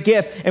a great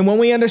gift. And when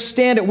we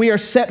understand it, we are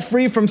set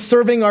free from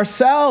serving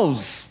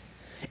ourselves.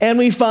 And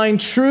we find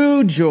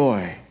true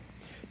joy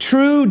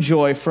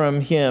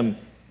from him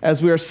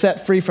as we are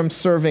set free from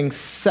serving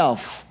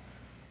self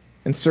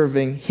and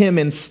serving him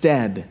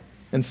instead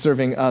and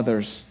serving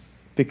others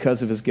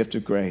because of his gift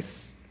of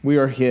grace. We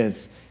are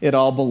his. It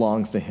all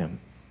belongs to him.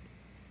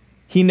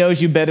 He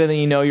knows you better than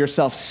you know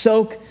yourself.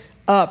 Soak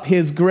up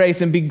his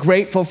grace and be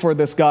grateful for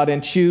this, God,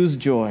 and choose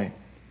joy.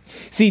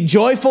 See,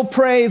 joyful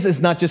praise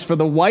is not just for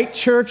the white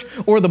church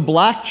or the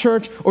black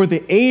church or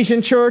the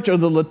Asian church or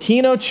the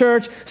Latino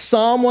church.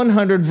 Psalm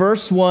 100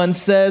 verse 1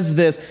 says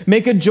this,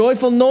 make a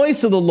joyful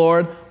noise to the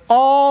Lord,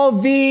 all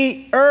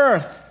the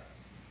earth.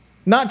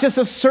 Not just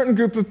a certain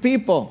group of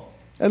people.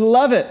 I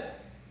love it.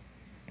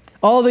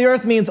 All the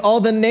earth means all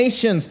the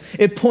nations.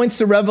 It points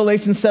to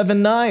Revelation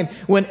 7:9,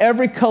 when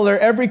every color,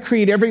 every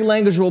creed, every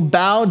language will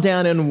bow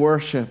down and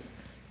worship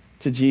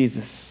to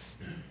Jesus.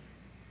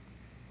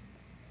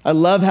 I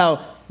love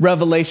how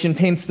Revelation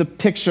paints the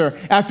picture.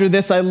 After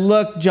this I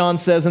looked, John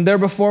says, and there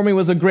before me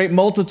was a great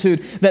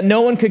multitude that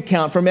no one could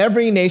count, from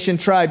every nation,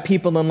 tribe,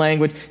 people, and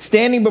language,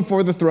 standing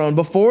before the throne,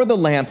 before the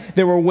Lamb.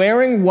 They were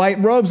wearing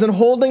white robes and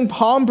holding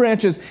palm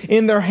branches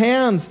in their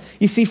hands.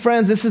 You see,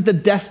 friends, this is the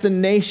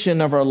destination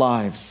of our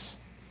lives.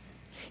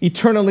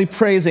 Eternally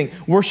praising,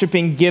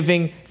 worshiping,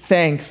 giving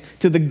thanks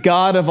to the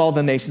God of all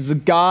the nations, the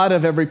God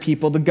of every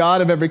people, the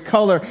God of every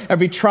color,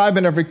 every tribe,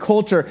 and every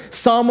culture.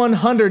 Psalm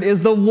 100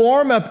 is the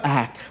warm-up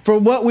act for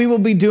what we will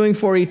be doing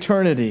for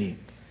eternity.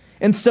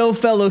 And so,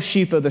 fellow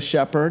sheep of the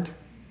shepherd,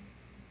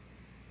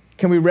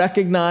 can we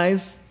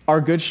recognize our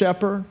good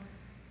shepherd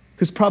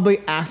who's probably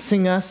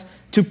asking us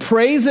to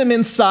praise him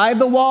inside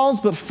the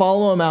walls, but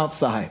follow him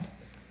outside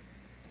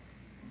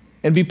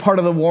and be part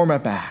of the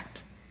warm-up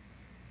act,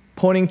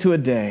 pointing to a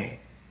day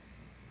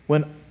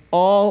when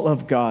all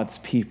of God's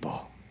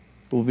people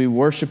will be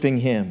worshiping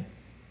him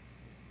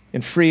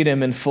in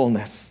freedom and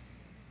fullness,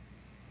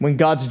 when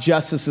God's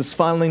justice is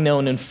finally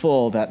known in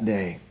full that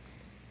day.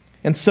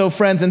 And so,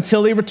 friends,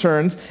 until he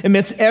returns,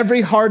 amidst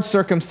every hard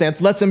circumstance,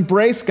 let's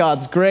embrace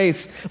God's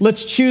grace.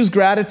 Let's choose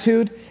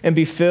gratitude and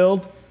be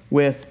filled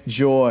with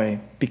joy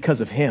because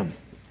of him.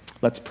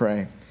 Let's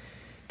pray.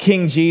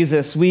 King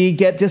Jesus, we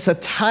get just a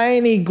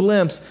tiny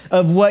glimpse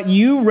of what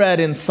you read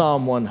in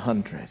Psalm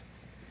 100.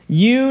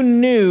 You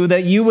knew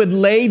that you would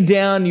lay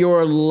down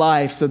your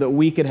life so that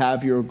we could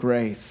have your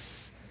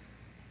grace,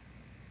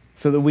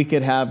 so that we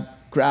could have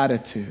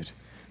gratitude,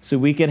 so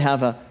we could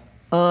have an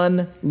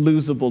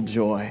unlosable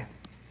joy.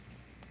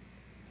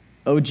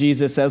 Oh,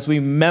 Jesus, as we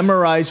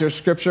memorize your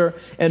scripture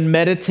and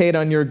meditate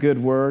on your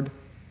good word,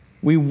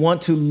 we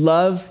want to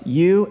love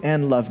you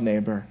and love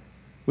neighbor.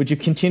 Would you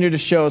continue to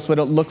show us what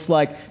it looks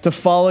like to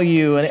follow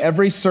you in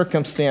every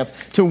circumstance,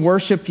 to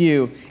worship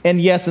you, and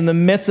yes, in the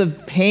midst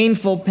of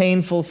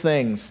painful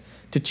things,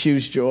 to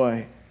choose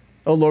joy.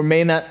 Oh, Lord,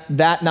 may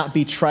that not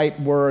be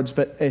trite words,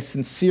 but a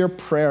sincere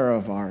prayer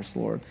of ours,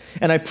 Lord.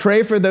 And I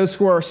pray for those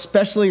who are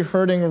especially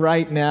hurting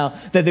right now,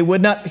 that they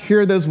would not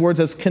hear those words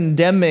as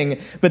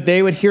condemning, but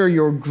they would hear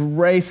your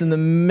grace in the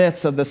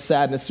midst of the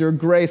sadness, your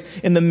grace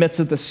in the midst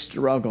of the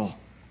struggle.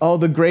 Oh,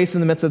 the grace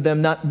in the midst of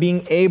them not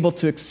being able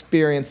to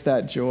experience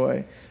that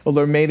joy. Oh,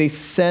 Lord, may they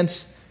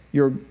sense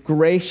your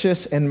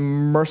gracious and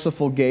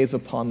merciful gaze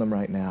upon them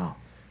right now.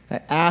 I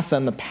ask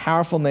in the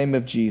powerful name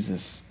of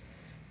Jesus.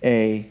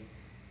 Amen.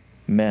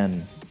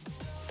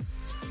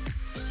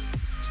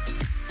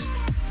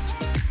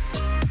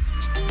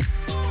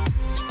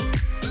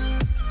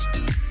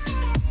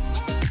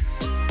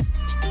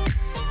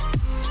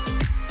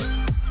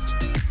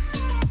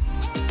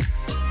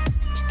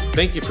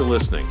 Thank you for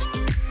listening.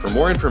 For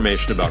more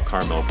information about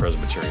Carmel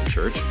Presbyterian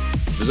Church,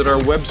 visit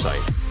our website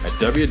at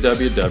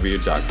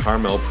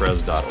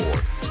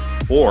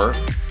www.carmelpres.org or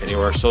any of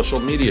our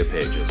social media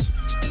pages.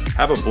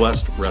 Have a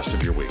blessed rest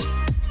of your week.